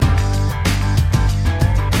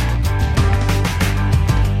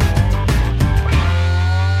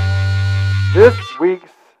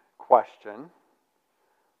question,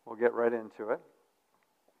 we'll get right into it,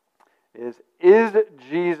 is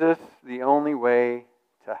Jesus the only way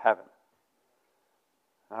to heaven?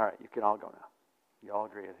 All right, you can all go now. You all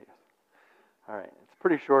agree with this. All right, it's a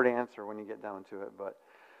pretty short answer when you get down to it, but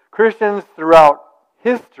Christians throughout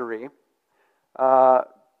history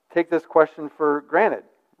take this question for granted,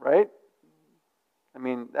 right? I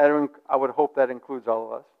mean, I would hope that includes all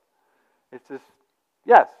of us. It's just,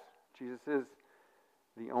 yes, Jesus is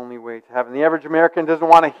the only way to heaven. The average American doesn't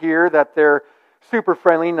want to hear that they're super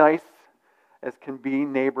friendly, nice, as can be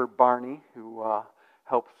neighbor Barney, who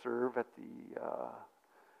helps serve at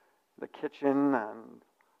the kitchen and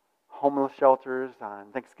homeless shelters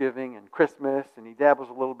on Thanksgiving and Christmas, and he dabbles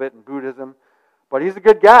a little bit in Buddhism, but he's a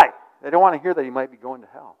good guy. They don't want to hear that he might be going to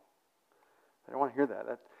hell. They don't want to hear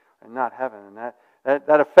that, and not heaven, and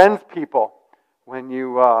that offends people when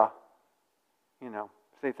you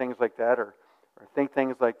say things like that or think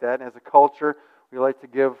things like that. And as a culture, we like to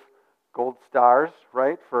give gold stars,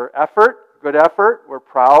 right, for effort, good effort. We're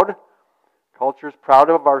proud. Culture's proud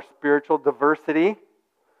of our spiritual diversity.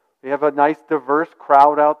 We have a nice, diverse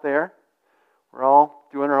crowd out there. We're all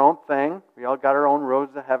doing our own thing. We all got our own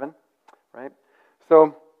roads to heaven, right?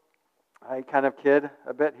 So I kind of kid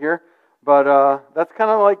a bit here, but that's kind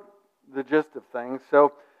of like the gist of things.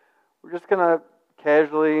 So we're just going to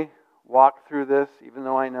casually walk through this, even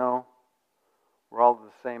though I know we're all of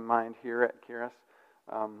the same mind here at Kiris.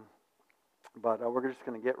 But we're just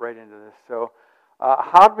going to get right into this. So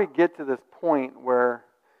how did we get to this point where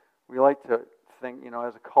we like to think,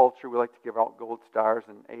 as a culture, we like to give out gold stars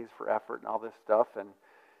and A's for effort and all this stuff,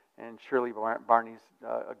 and surely Barney's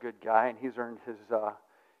a good guy, and he's earned his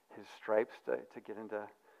stripes to get into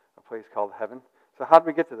a place called heaven. So how did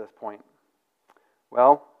we get to this point?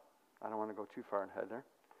 Well, I don't want to go too far ahead there.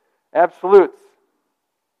 Absolutes.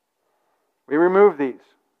 We remove these.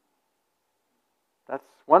 That's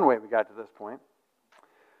one way we got to this point.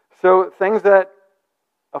 So things that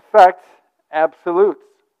affect absolutes.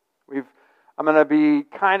 I'm going to be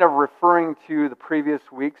kind of referring to the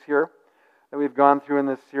previous weeks here that we've gone through in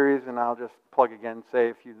this series, and I'll just plug again, say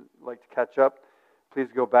if you'd like to catch up, please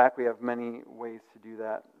go back. We have many ways to do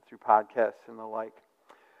that through podcasts and the like.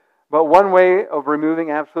 But one way of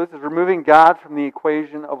removing absolutes is removing God from the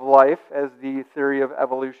equation of life, as the theory of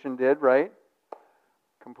evolution did, right?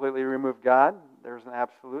 Completely remove God. There's an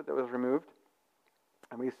absolute that was removed.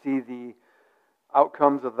 And we see the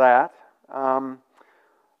outcomes of that.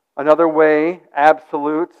 Another way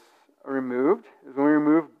absolutes are removed is when we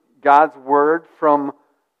remove God's word from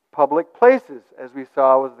public places, as we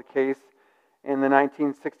saw was the case in the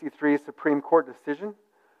 1963 Supreme Court decision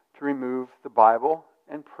to remove the Bible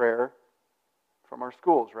and prayer from our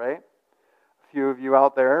schools, right? A few of you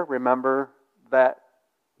out there remember that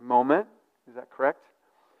moment. Is that correct?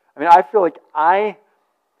 I mean, I feel like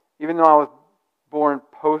even though I was born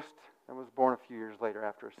I was born a few years later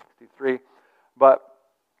after 63, but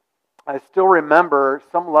I still remember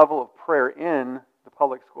some level of prayer in the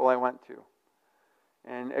public school I went to,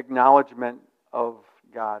 and acknowledgement of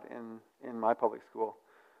God in my public school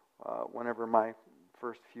whenever my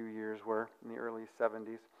first few years were in the early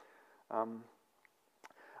 70s.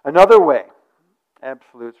 Another way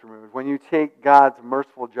absolutes removed, when you take God's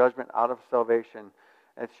merciful judgment out of salvation,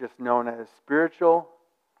 it's just known as spiritual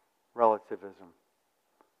relativism.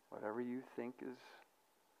 Whatever you think is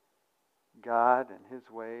God and His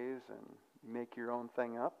ways, and you make your own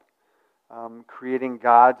thing up, creating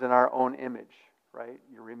gods in our own image, right?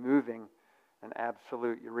 You're removing an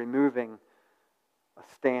absolute. You're removing a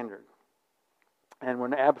standard. And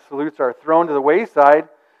when absolutes are thrown to the wayside,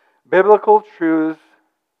 biblical truths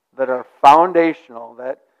that are foundational,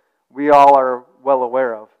 that we all are well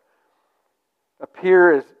aware of,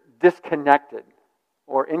 appear as disconnected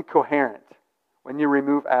or incoherent when you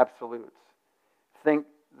remove absolutes.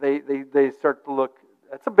 They start to look,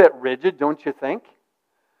 that's a bit rigid, don't you think?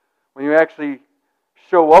 When you actually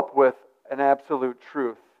show up with an absolute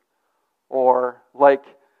truth, or like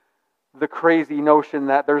the crazy notion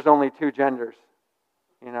that there's only two genders,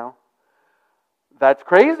 that's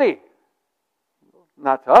crazy.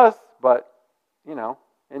 Not to us, but,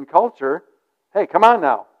 in culture, hey, come on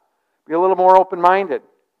now. Be a little more open-minded.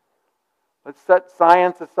 Let's set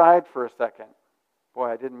science aside for a second. Boy,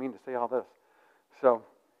 I didn't mean to say all this. So,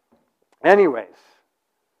 anyways,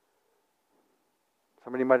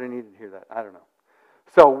 somebody might have needed to hear that. I don't know.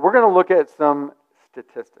 So, we're going to look at some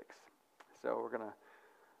statistics. So,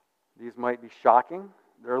 these might be shocking.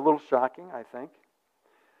 They're a little shocking, I think.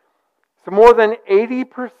 So more than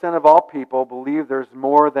 80% of all people believe there's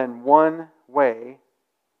more than one way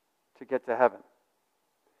to get to heaven.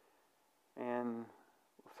 And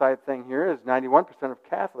side thing here is 91% of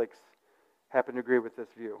Catholics happen to agree with this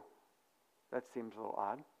view. That seems a little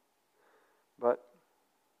odd. But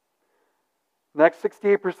next,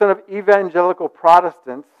 68% of evangelical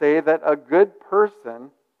Protestants say that a good person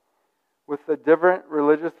with a different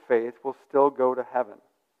religious faith will still go to heaven.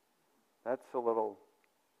 That's a little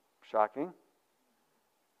shocking.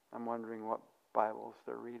 I'm wondering what Bibles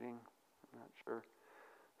they're reading. I'm not sure.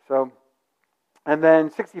 So, and then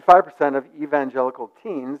 65% of evangelical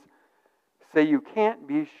teens say you can't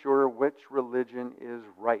be sure which religion is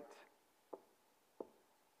right.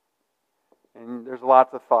 And there's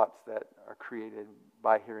lots of thoughts that are created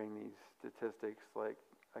by hearing these statistics, like,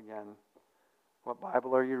 again, what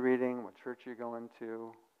Bible are you reading? What church are you going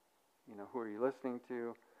to? Who are you listening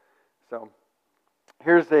to? So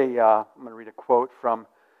here's I'm going to read a quote from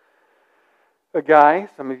a guy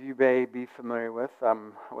some of you may be familiar with. I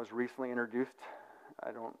was recently introduced.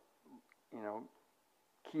 I don't,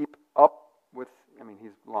 keep up with,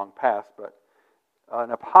 he's long past, but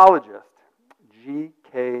an apologist,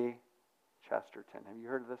 G.K. Chesterton. Have you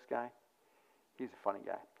heard of this guy? He's a funny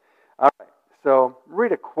guy. All right, so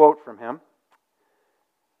read a quote from him.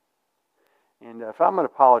 And if I'm an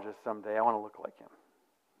apologist someday, I want to look like him.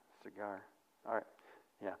 Cigar. All right.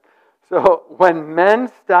 Yeah. So when men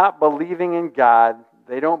stop believing in God,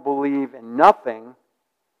 they don't believe in nothing.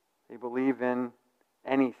 They believe in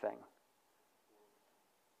anything.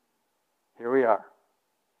 Here we are.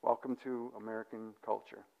 Welcome to American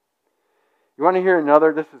culture. You want to hear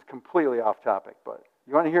another? This is completely off topic, but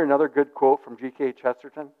you want to hear another good quote from G.K.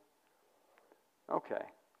 Chesterton? Okay.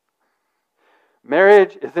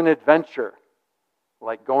 Marriage is an adventure,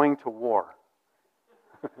 like going to war.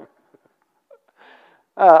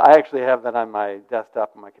 I actually have that on my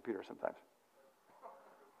desktop on my computer sometimes.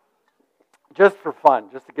 Just for fun,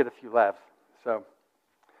 just to get a few laughs.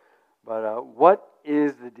 But what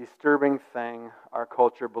is the disturbing thing our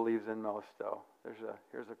culture believes in most, though?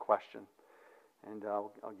 Here's a question, and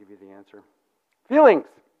I'll give you the answer. Feelings.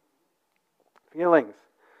 Feelings.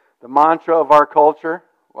 The mantra of our culture,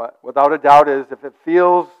 without a doubt, is if it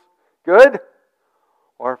feels good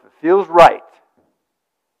or if it feels right,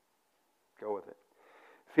 go with it.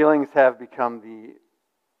 Feelings have become the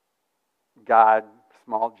God,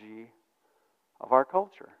 small g, of our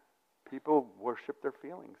culture. People worship their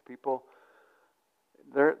feelings.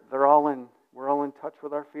 We're all in touch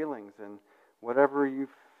with our feelings, and whatever you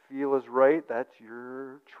feel is right, that's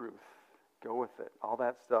your truth. Go with it. All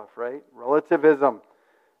that stuff, right? Relativism.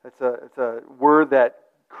 It's a word that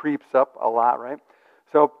creeps up a lot, right?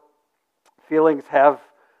 So feelings have,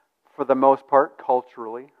 for the most part,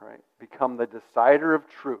 culturally, right, become the decider of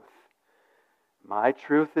truth. My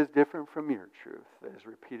truth is different from your truth. It is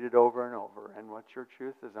repeated over and over. And what your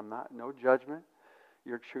truth is, no judgment.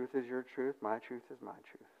 Your truth is your truth. My truth is my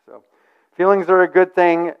truth. So feelings are a good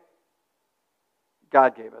thing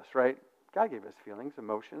God gave us, right? God gave us feelings,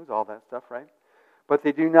 emotions, all that stuff, right? But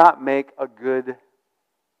they do not make a good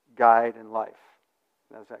guide in life.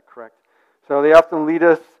 Is that correct? So they often lead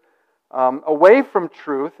us away from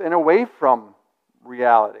truth and away from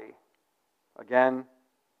reality. Again,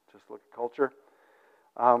 just look at culture.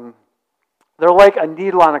 They're like a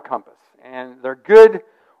needle on a compass, and they're good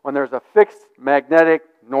when there's a fixed magnetic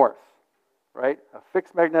north, right? A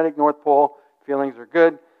fixed magnetic north pole, feelings are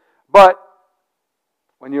good. But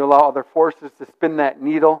when you allow other forces to spin that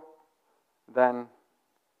needle, then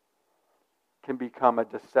can become a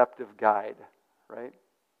deceptive guide, right?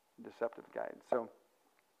 Deceptive guide. So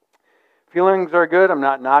feelings are good. I'm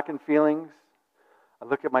not knocking feelings. I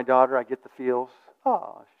look at my daughter, I get the feels.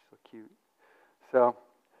 Oh, she's so cute. So,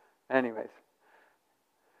 anyways.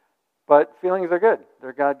 But feelings are good.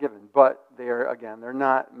 They're God-given. But they're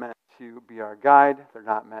not meant to be our guide. They're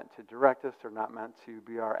not meant to direct us. They're not meant to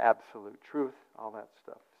be our absolute truth, all that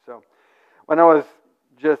stuff. So, when I was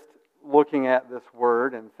just looking at this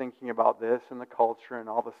word and thinking about this and the culture and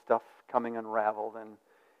all the stuff coming unraveled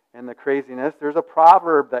and the craziness, there's a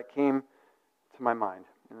proverb that came to my mind.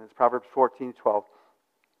 And it's Proverbs 14:12.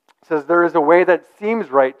 It says, "There is a way that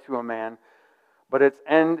seems right to a man, but its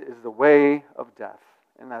end is the way of death."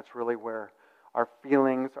 And that's really where our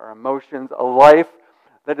feelings, our emotions, a life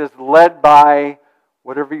that is led by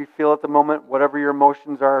whatever you feel at the moment, whatever your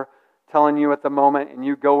emotions are telling you at the moment, and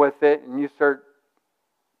you go with it, and you start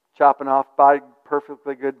chopping off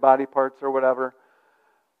perfectly good body parts or whatever,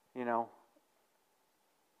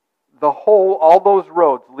 all those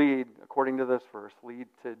roads lead, according to this verse, lead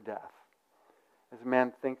to death. As a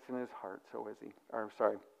man thinks in his heart, so is he.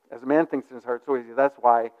 As a man thinks in his heart, so is he. That's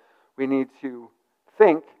why we need to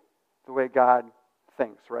think the way God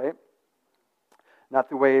thinks, right? not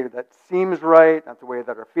the way that seems right, not the way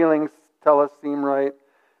that our feelings tell us seem right.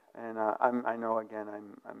 And I know, again,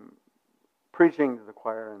 I'm preaching to the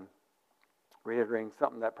choir and reiterating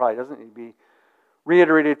something that probably doesn't need to be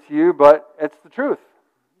reiterated to you, but it's the truth.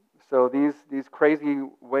 So these crazy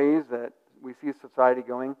ways that we see society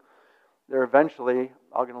going, they're eventually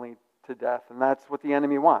all going to lead to death. And that's what the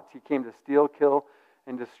enemy wants. He came to steal, kill,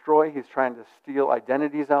 and destroy. He's trying to steal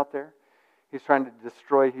identities out there. He's trying to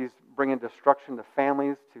destroy. He's bringing destruction to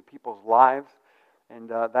families, to people's lives. And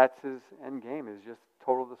that's his end game, is just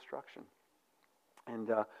total destruction. And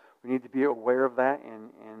we need to be aware of that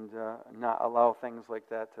and not allow things like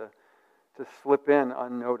that to slip in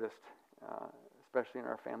unnoticed, especially in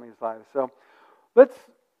our families' lives. So let's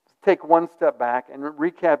take one step back and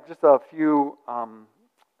recap just a few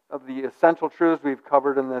of the essential truths we've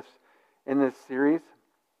covered in this series.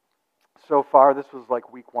 So far, this was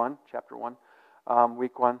like week 1, chapter 1.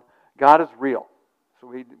 Week 1, God is real. So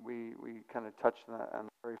we kind of touched on that on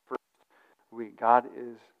the very first week. God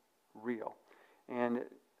is real. And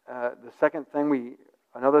the second thing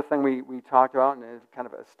another thing we talked about and is kind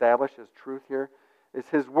of established as truth here is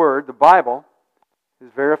His Word. The Bible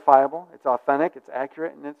is verifiable, it's authentic, it's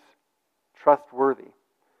accurate, and it's trustworthy.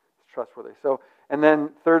 It's trustworthy. So, and then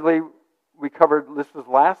thirdly, we covered, this was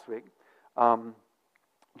last week,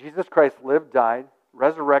 Jesus Christ lived, died,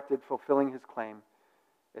 resurrected, fulfilling His claim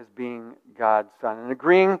as being God's Son. And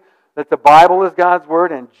agreeing that the Bible is God's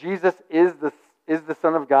Word and Jesus is the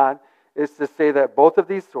Son of God is to say that both of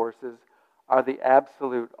these sources are the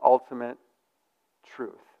absolute ultimate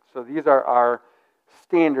truth. So these are our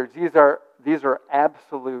standards. These are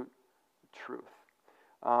absolute truth.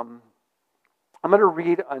 I'm going to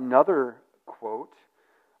read another quote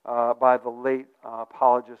by the late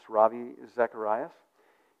apologist Ravi Zacharias,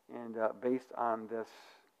 and based on this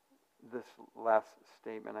last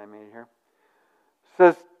statement I made here.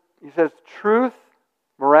 He says, truth,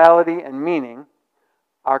 morality, and meaning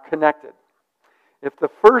are connected. If the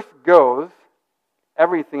first goes,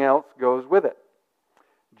 everything else goes with it.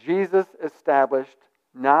 Jesus established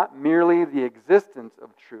not merely the existence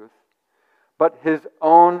of truth, but His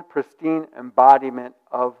own pristine embodiment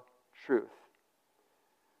of truth.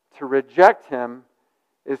 To reject Him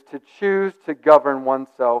is to choose to govern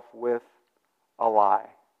oneself with a lie.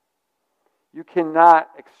 You cannot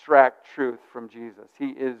extract truth from Jesus. He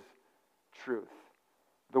is truth.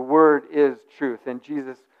 The Word is truth, and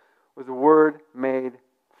Jesus was the Word made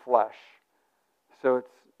flesh. So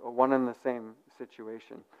it's a one and the same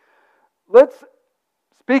situation.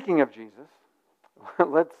 Speaking of Jesus,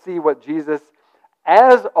 let's see what Jesus,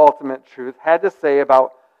 as ultimate truth, had to say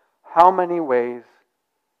about how many ways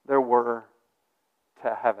there were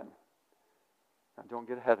to heaven. Now, don't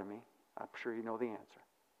get ahead of me. I'm sure you know the answer.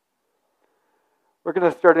 We're going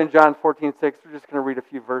to start in John 14:6. We're just going to read a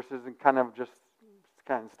few verses and kind of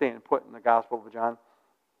staying put in the Gospel of John.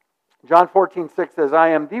 John 14:6 says, I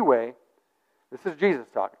am the way. This is Jesus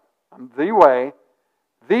talking. I'm the way,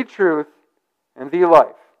 the truth, and the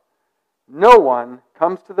life. No one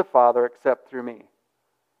comes to the Father except through me.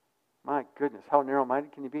 My goodness, how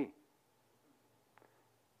narrow-minded can you be?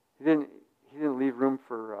 He didn't leave room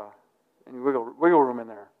for any wiggle room in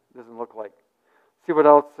there. Doesn't look like. See what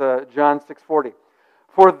else? John 6:40.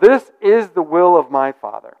 For this is the will of my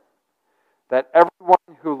Father, that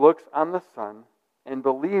everyone who looks on the Son and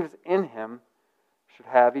believes in Him should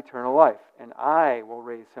have eternal life, and I will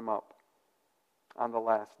raise him up on the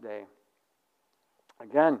last day.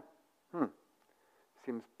 Again,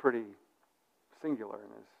 seems pretty singular in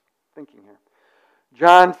his thinking here.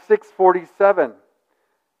 John 6:47.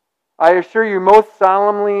 I assure you, most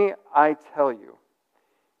solemnly I tell you,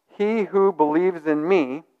 he who believes in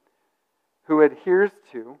me, who adheres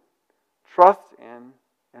to, trusts in,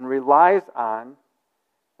 and relies on,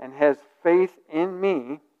 and has faith in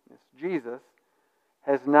me, this Jesus,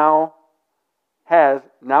 now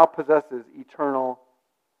possesses eternal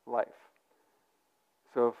life.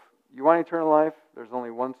 So if you want eternal life, there's only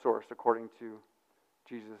one source according to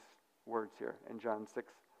Jesus' words here in John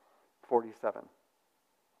 6:47.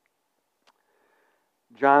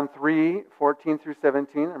 John 3:14 through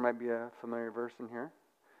 17, there might be a familiar verse in here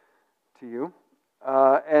to you.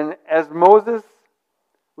 And as Moses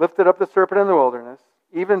lifted up the serpent in the wilderness,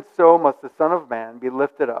 even so must the Son of Man be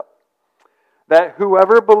lifted up, that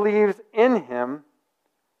whoever believes in him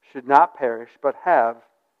should not perish, but have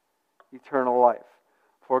eternal life.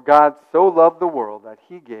 For God so loved the world that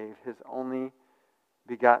he gave his only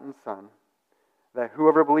begotten Son, that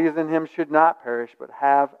whoever believes in him should not perish, but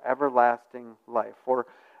have everlasting life. For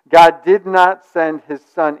God did not send his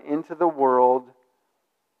Son into the world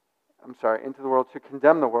to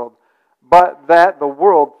condemn the world, but that the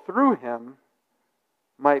world through him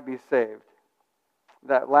might be saved.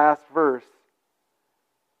 That last verse,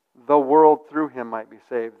 the world through him might be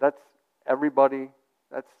saved. That's everybody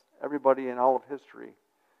in all of history.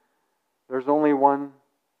 There's only one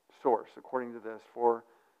source, according to this, for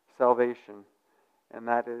salvation, and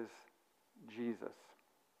that is Jesus.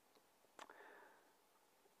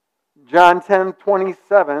 John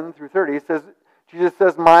 10:27-30 says, Jesus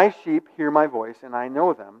says, "My sheep hear my voice, and I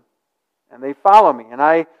know them, and they follow me, and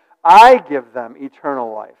I give them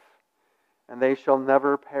eternal life, and they shall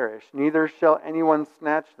never perish, neither shall anyone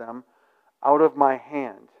snatch them out of my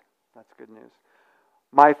hand." That's good news.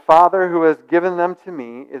 "My Father who has given them to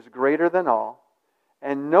me is greater than all,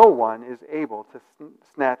 and no one is able to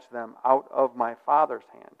snatch them out of my Father's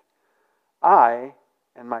hand. I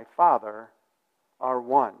and my Father are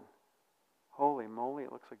one." Holy moly,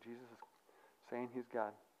 it looks like Jesus is saying he's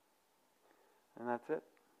God. And that's it.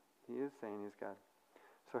 He is saying he's God.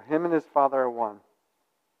 So him and his Father are one.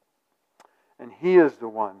 And he is the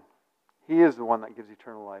one. He is the one that gives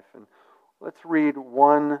eternal life. And let's read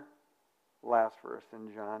one last verse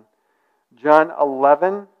in John. John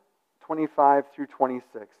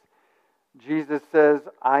 11:25-26. Jesus says,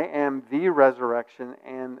 "I am the resurrection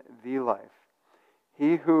and the life.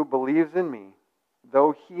 He who believes in me,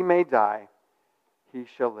 though he may die, he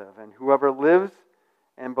shall live. And whoever lives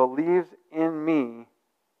and believes in me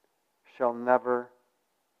shall never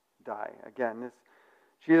die." Again,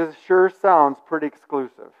 Jesus sure sounds pretty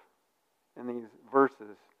exclusive in these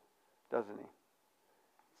verses, doesn't he?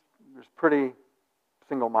 There's pretty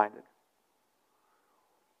single-minded.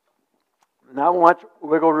 Not much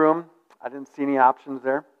wiggle room. I didn't see any options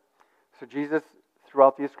there. So Jesus,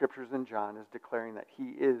 throughout these scriptures in John, is declaring that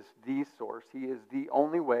he is the source. He is the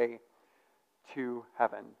only way to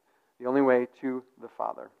heaven, the only way to the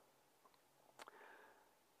Father.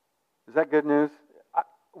 Is that good news?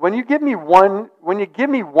 When you give me one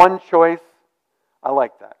choice, I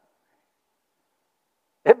like that.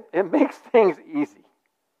 It makes things easy,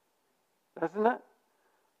 doesn't it?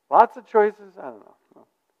 Lots of choices. I don't know.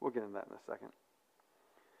 We'll get into that in a second.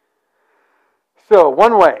 So,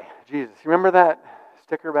 one way, Jesus. You remember that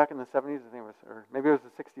sticker back in the 70s? I think it was, or maybe it was the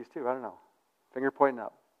 60s too. I don't know. Finger pointing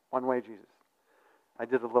up. One way, Jesus. I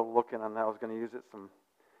did a little looking on that. I was going to use it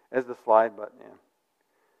as the slide, but yeah.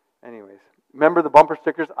 Anyways, remember the bumper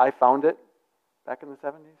stickers? I found it back in the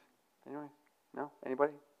 70s. Anyway, no?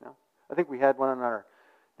 Anybody? No? I think we had one on our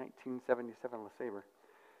 1977 LeSabre.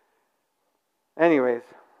 Anyways,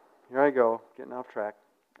 here I go, getting off track.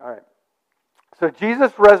 All right. So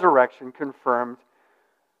Jesus' resurrection confirmed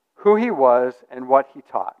who he was and what he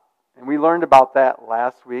taught. And we learned about that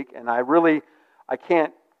last week, and I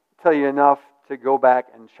can't tell you enough to go back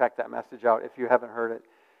and check that message out if you haven't heard it.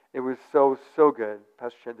 It was so good.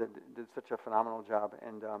 Pastor Chad did such a phenomenal job,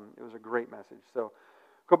 and it was a great message. So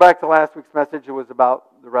go back to last week's message. It was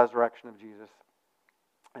about the resurrection of Jesus,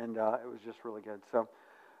 and it was just really good.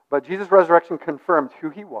 But Jesus' resurrection confirmed who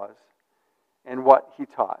he was and what he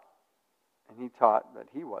taught. And he taught that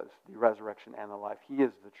he was the resurrection and the life. He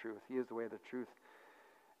is the truth. He is the way, the truth,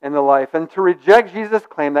 and the life. And to reject Jesus'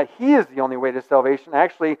 claim that he is the only way to salvation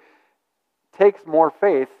actually takes more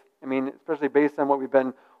faith. I mean, especially based on what we've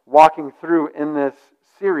been walking through in this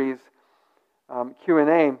series,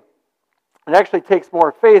 Q&A. It actually takes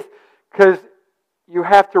more faith because you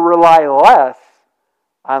have to rely less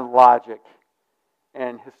on logic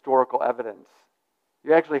and historical evidence.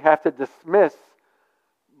 You actually have to dismiss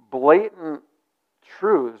blatant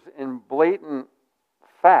truths and blatant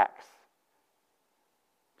facts,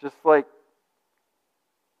 just like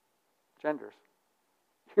genders.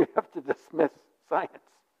 You have to dismiss science.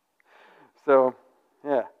 So,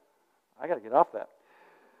 yeah, I got to get off that.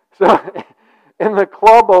 So, in the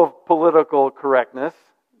club of political correctness,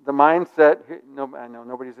 the mindset, I know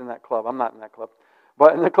nobody's in that club, I'm not in that club,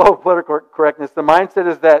 but in the club of political correctness, the mindset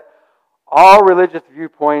is that all religious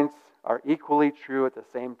viewpoints are equally true at the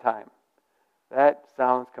same time. That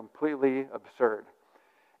sounds completely absurd.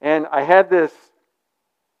 And I had this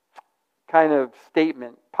kind of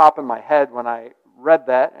statement pop in my head when I read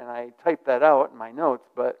that, and I typed that out in my notes,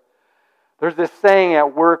 but there's this saying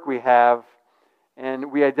at work we have,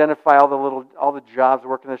 and we identify all the jobs,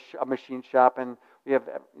 work in a machine shop, and we have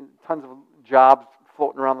tons of jobs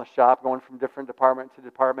floating around the shop, going from different department to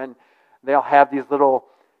department. They all have these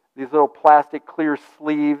little plastic clear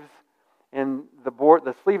sleeves, and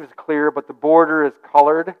the sleeve is clear, but the border is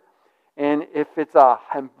colored. And if it's a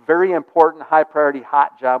very important, high priority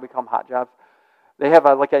hot job, we call them hot jobs, they have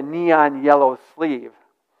like a neon yellow sleeve.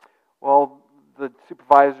 Well, the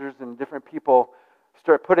supervisors and different people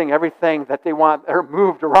start putting everything that they want or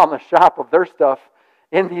moved around the shop of their stuff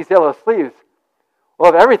in these yellow sleeves.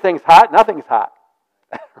 Well, if everything's hot, nothing's hot.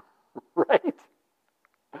 Right?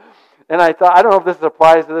 And I thought, I don't know if this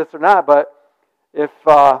applies to this or not, but if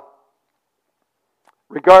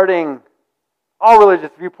regarding all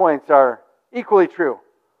religious viewpoints are equally true,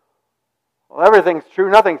 well, everything's true,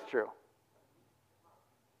 nothing's true.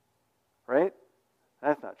 Right?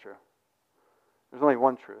 That's not true. There's only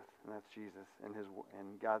one truth, and that's Jesus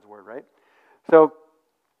and God's Word, right? So,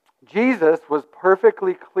 Jesus was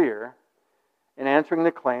perfectly clear in answering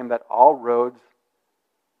the claim that all roads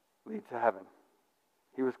lead to heaven.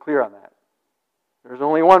 He was clear on that. There's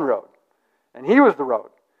only one road, and He was the road.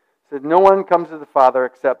 He said, no one comes to the Father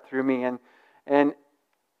except through me. And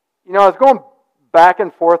you know, I was going back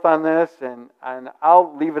and forth on this, and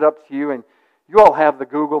I'll leave it up to you, and you all have the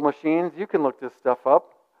Google machines. You can look this stuff up.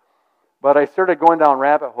 But I started going down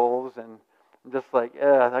rabbit holes, and I'm just like,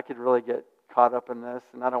 I could really get caught up in this,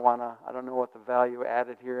 and I don't know what the value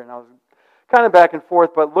added here. And I was kind of back and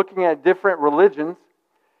forth, but looking at different religions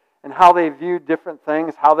and how they view different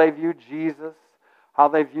things, how they view Jesus, how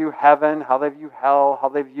they view heaven, how they view hell, how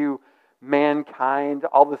they view mankind,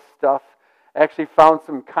 all this stuff. I actually found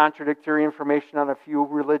some contradictory information on a few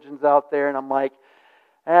religions out there, and I'm like,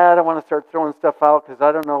 I don't want to start throwing stuff out because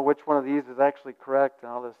I don't know which one of these is actually correct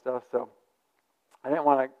and all this stuff. So I didn't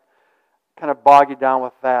want to kind of bog you down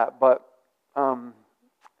with that. But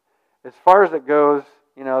as far as it goes,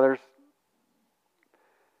 you know,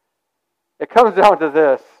 it comes down to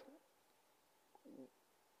this.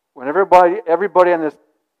 When everybody on this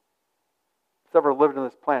that's ever lived on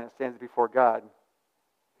this planet stands before God,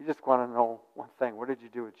 you just want to know one thing. What did you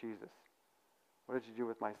do with Jesus? What did you do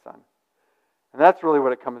with my son? And that's really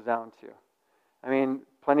what it comes down to. I mean,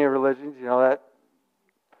 plenty of religions, you know, that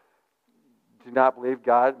do not believe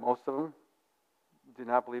God, most of them do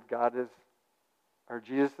not believe God is, or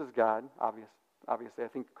Jesus is God, obviously. I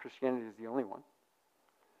think Christianity is the only one.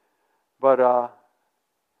 But a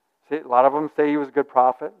lot of them say he was a good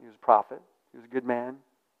prophet. He was a prophet. He was a good man.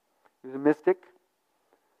 He was a mystic.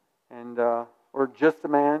 And or just a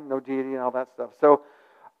man, no deity and all that stuff. So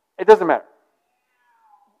it doesn't matter.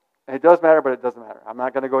 It does matter, but it doesn't matter. I'm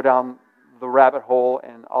not going to go down the rabbit hole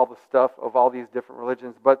and all the stuff of all these different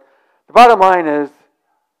religions. But the bottom line is,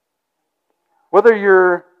 whether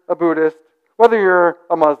you're a Buddhist, whether you're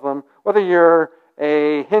a Muslim, whether you're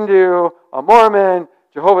a Hindu, a Mormon,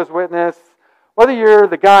 Jehovah's Witness, whether you're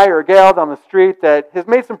the guy or gal down the street that has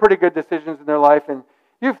made some pretty good decisions in their life and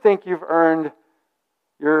you think you've earned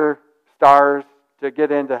your stars to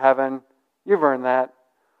get into heaven, you've earned that.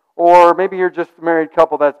 Or maybe you're just a married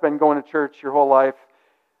couple that's been going to church your whole life,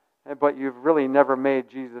 but you've really never made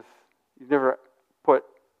Jesus, you've never put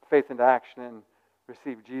faith into action and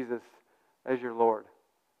received Jesus as your Lord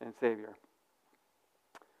and Savior.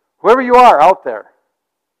 Whoever you are out there,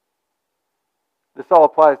 this all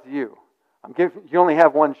applies to you. You only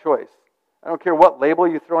have one choice. I don't care what label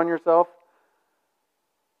you throw on yourself.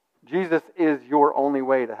 Jesus is your only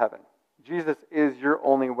way to heaven. Jesus is your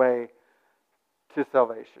only way to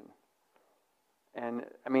salvation. And,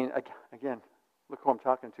 I mean, again, look who I'm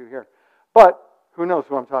talking to here. But who knows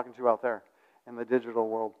who I'm talking to out there in the digital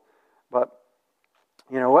world. But,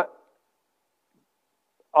 you know what?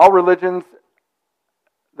 All religions,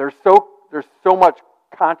 there's so much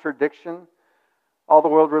contradiction. All the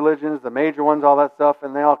world religions, the major ones, all that stuff,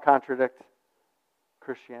 and they all contradict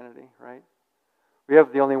Christianity, right? We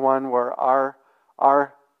have the only one where our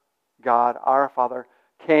God, our Father,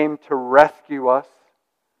 came to rescue us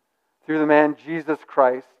through the man Jesus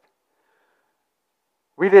Christ.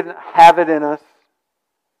 We didn't have it in us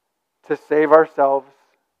to save ourselves.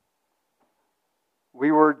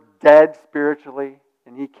 We were dead spiritually,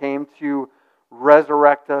 and He came to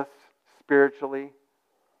resurrect us spiritually.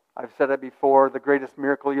 I've said it before, the greatest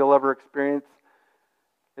miracle you'll ever experience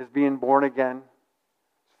is being born again.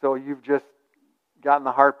 So you've just gotten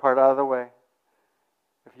the hard part out of the way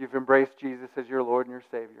if you've embraced Jesus as your Lord and your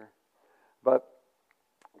Savior. But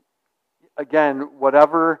again,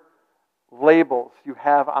 whatever labels you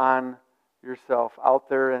have on yourself out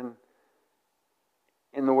there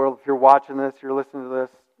in the world, if you're watching this, you're listening to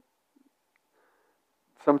this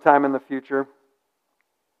sometime in the future,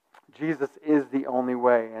 Jesus is the only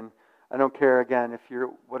way. And I don't care, again, if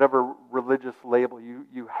you're whatever religious label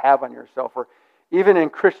you have on yourself, or even in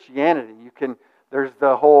Christianity, there's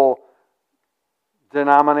the whole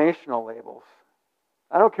denominational labels.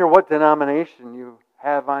 I don't care what denomination you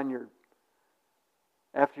have on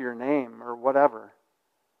after your name or whatever.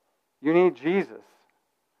 You need Jesus.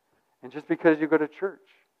 And just because you go to church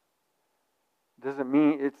doesn't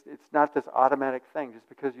mean it's not this automatic thing. Just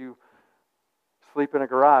because you sleep in a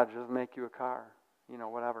garage doesn't make you a car.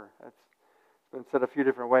 Whatever. It's been said a few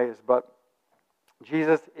different ways, but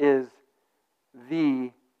Jesus is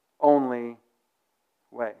the only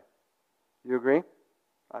way. You agree?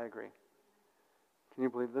 I agree. Can you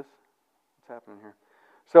believe this? What's happening here?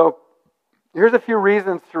 So, here's a few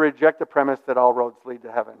reasons to reject the premise that all roads lead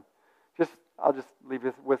to heaven. I'll just leave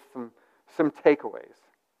you with some takeaways.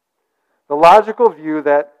 The logical view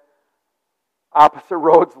that opposite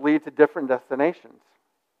roads lead to different destinations.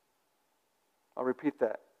 I'll repeat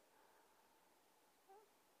that.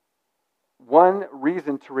 One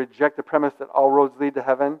reason to reject the premise that all roads lead to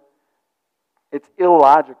heaven, it's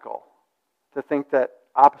illogical to think that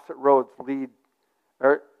opposite roads lead,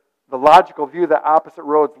 or the logical view that opposite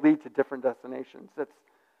roads lead to different destinations.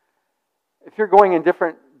 If you're going in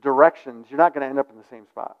different directions, you're not going to end up in the same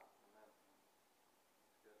spot.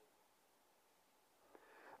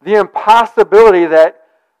 The impossibility that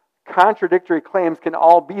contradictory claims can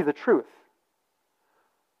all be the truth.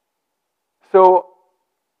 So,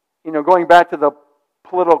 going back to the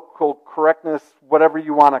political correctness, whatever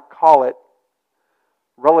you want to call it,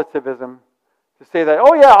 relativism, to say that,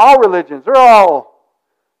 oh yeah, all religions, they're all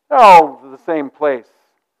the same place.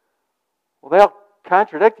 Well, they all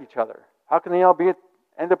contradict each other. How can they all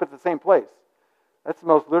end up at the same place? That's the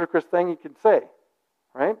most ludicrous thing you can say,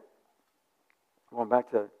 right? Going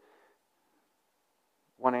back to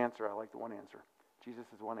one answer, I like the one answer. Jesus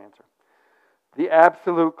is one answer. The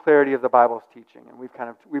absolute clarity of the Bible's teaching, and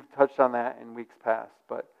we've touched on that in weeks past,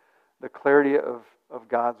 but the clarity of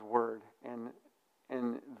God's Word and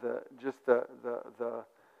the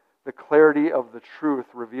clarity of the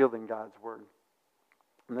truth revealed in God's Word,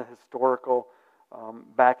 and the historical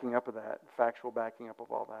backing up of that, factual backing up of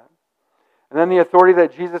all that. And then the authority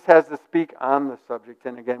that Jesus has to speak on the subject,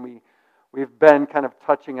 and again, we've been kind of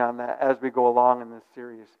touching on that as we go along in this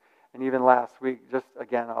series. And even last week, just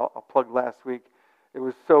again, I'll plug last week. It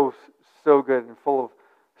was so good and full of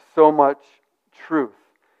so much truth.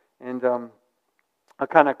 And I'll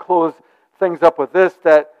kind of close things up with this,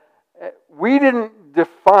 that we didn't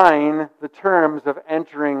define the terms of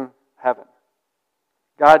entering heaven.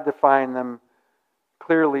 God defined them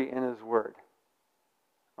clearly in His Word.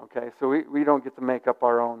 Okay, so we don't get to make up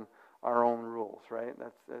our own rules, right?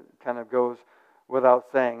 That kind of goes without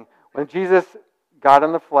saying. When Jesus God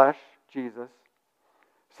in the flesh, Jesus,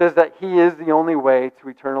 says that He is the only way to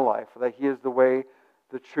eternal life, that He is the way,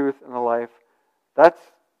 the truth, and the life. That's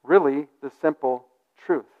really the simple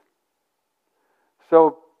truth.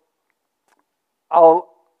 So I'll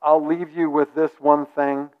leave you with this one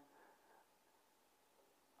thing.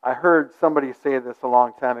 I heard somebody say this a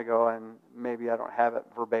long time ago, and maybe I don't have it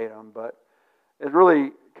verbatim, but it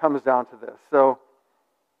really comes down to this. So,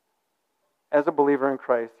 as a believer in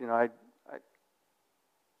Christ,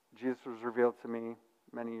 Jesus was revealed to me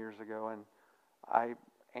many years ago, and I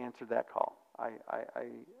answered that call. I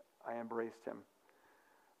embraced Him.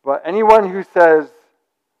 But anyone who says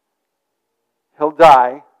he'll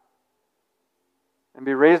die and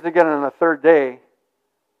be raised again on the third day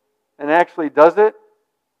and actually does it,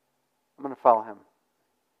 I'm going to follow him.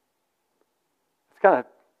 It's kind of,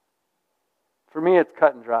 for me, it's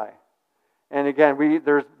cut and dry. And again,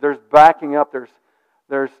 there's backing up. There's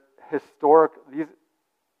historic.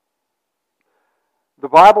 The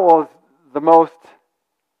Bible is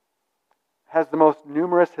has the most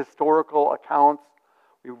numerous historical accounts.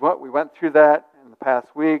 We went through that in the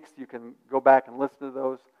past weeks. You can go back and listen to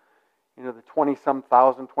those. The 20-some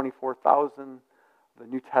thousand, 24,000, the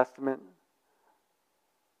New Testament.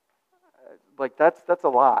 That's a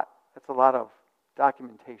lot. That's a lot of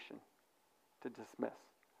documentation to dismiss.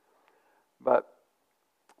 But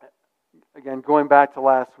again, going back to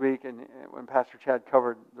last week and when Pastor Chad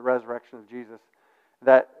covered the resurrection of Jesus,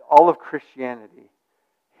 that all of Christianity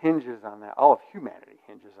hinges on that. All of humanity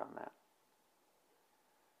hinges on that.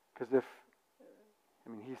 Because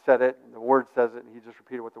he said it, and the Word says it, and he just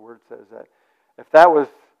repeated what the Word says, that if that was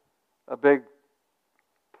a big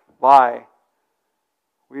lie,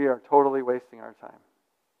 we are totally wasting our time.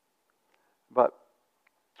 But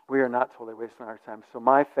we are not totally wasting our time. So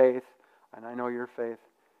my faith, and I know your faith,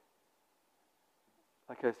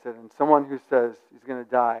 like I said, and someone who says he's going to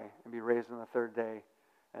die and be raised on the third day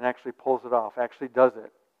and actually pulls it off, actually does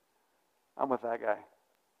it, I'm with that guy.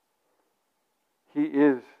 He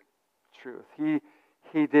is truth.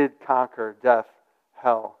 He did conquer death,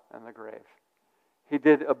 hell, and the grave. He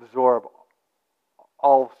did absorb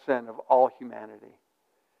all sin of all humanity.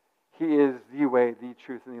 He is the way, the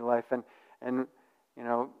truth, and the life. And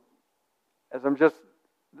as I'm just,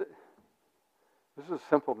 this is a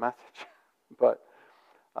simple message. But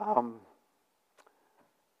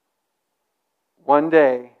one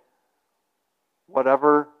day,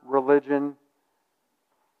 whatever religion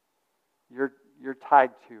you're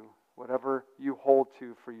tied to, whatever you hold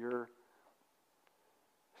to for your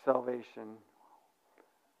salvation,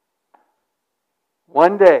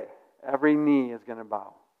 one day every knee is going to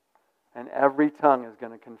bow and every tongue is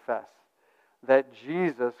going to confess that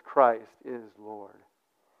Jesus Christ is Lord.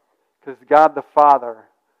 Because God the Father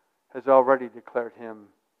has already declared him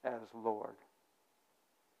as Lord.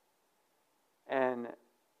 And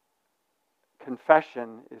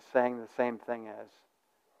confession is saying the same thing as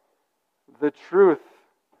the truth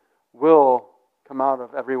will come out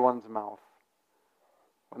of everyone's mouth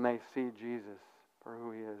when they see Jesus for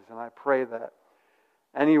who he is. And I pray that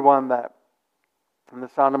anyone that, in the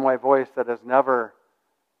sound of my voice, that has never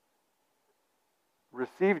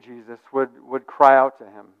received Jesus would cry out to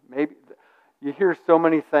him. Maybe you hear so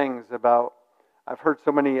many things about, I've heard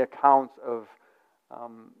so many accounts of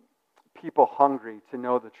people hungry to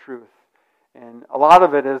know the truth. And a lot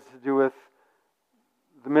of it has to do with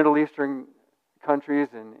the Middle Eastern countries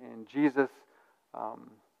and Jesus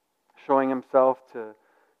showing himself to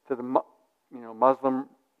the Muslim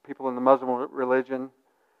people in the Muslim religion,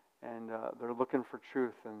 and they're looking for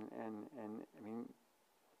truth. And I mean,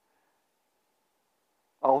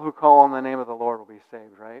 all who call on the name of the Lord will be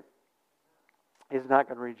saved, right? He's not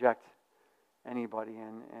going to reject anybody.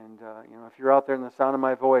 And if you're out there in the sound of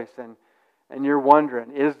my voice and you're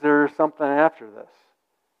wondering, is there something after this?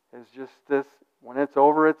 Is just this, when it's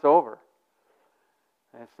over, it's over.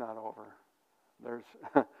 And it's not over.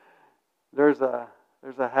 There's a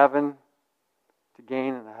heaven to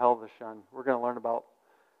gain and a hell to shun. We're going to learn about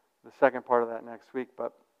the second part of that next week,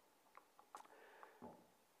 but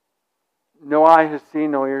no eye has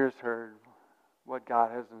seen, no ear has heard what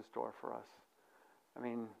God has in store for us. I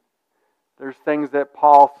mean, there's things that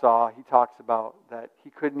Paul saw, he talks about, that he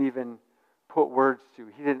couldn't even put words to.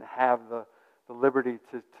 He didn't have the liberty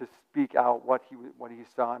to speak out what he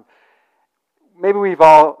saw. And maybe we've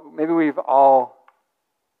all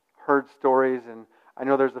heard stories, and I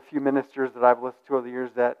know there's a few ministers that I've listened to over the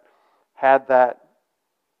years that had that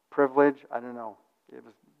privilege. I don't know. It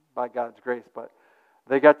was by God's grace, but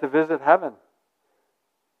they got to visit heaven.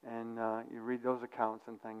 And you read those accounts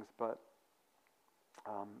and things, but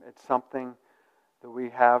it's something that we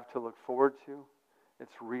have to look forward to.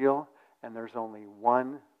 It's real, and there's only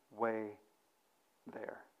one way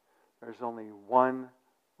there. There's only one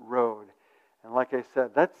road. And like I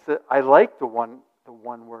said, I like the one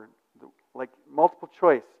word, like multiple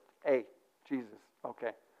choice. A, Jesus.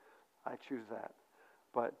 Okay, I choose that.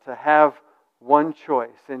 But to have one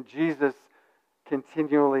choice, and Jesus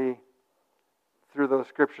continually, through those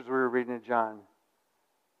scriptures we were reading in John,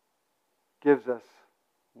 gives us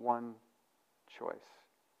one choice.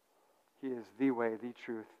 He is the way, the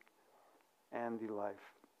truth, and the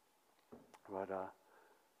life. But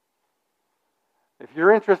if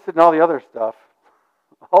you're interested in all the other stuff,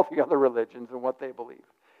 all the other religions and what they believe,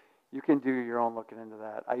 you can do your own looking into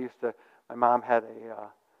that. My mom had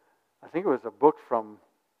I think it was a book from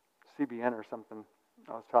CBN or something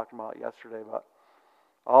I was talking about yesterday about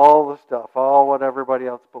all the stuff, all what everybody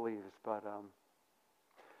else believes. But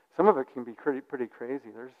some of it can be pretty crazy.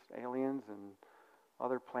 There's aliens and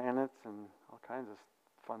other planets and all kinds of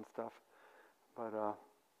fun stuff. But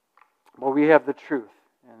well, we have the truth,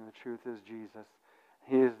 and the truth is Jesus.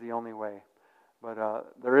 He is the only way. But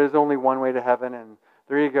there is only one way to heaven, and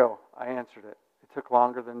there you go. I answered it. It took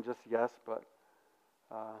longer than just yes, but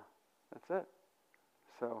that's it.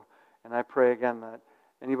 So, and I pray again that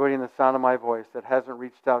anybody in the sound of my voice that hasn't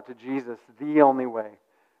reached out to Jesus, the only way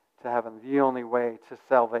to heaven, the only way to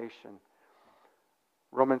salvation.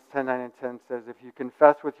 Romans 10:9 and 10 says, if you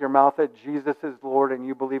confess with your mouth that Jesus is Lord and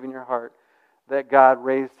you believe in your heart that God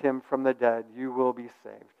raised him from the dead, you will be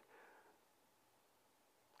saved.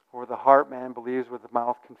 For the heart man believes, with the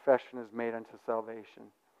mouth confession is made unto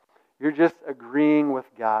salvation. You're just agreeing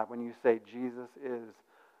with God when you say Jesus is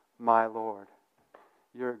my Lord.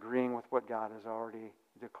 You're agreeing with what God has already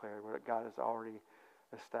declared, what God has already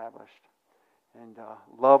established. And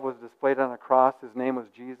love was displayed on a cross. His name was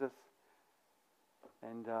Jesus.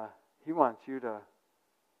 And he wants you to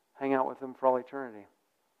hang out with him for all eternity.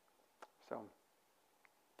 So,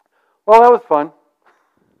 well, that was fun.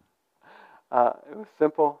 It was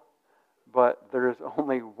simple, but there is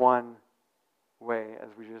only one way, as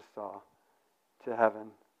we just saw, to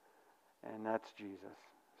heaven, and that's Jesus.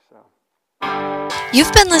 So.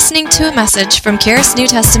 You've been listening to a message from Charis New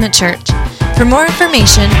Testament Church. For more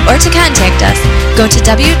information or to contact us, go to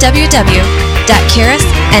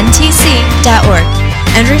www.charisntc.org.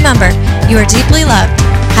 And remember, you are deeply loved,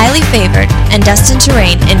 highly favored, and destined to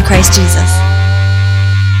reign in Christ Jesus.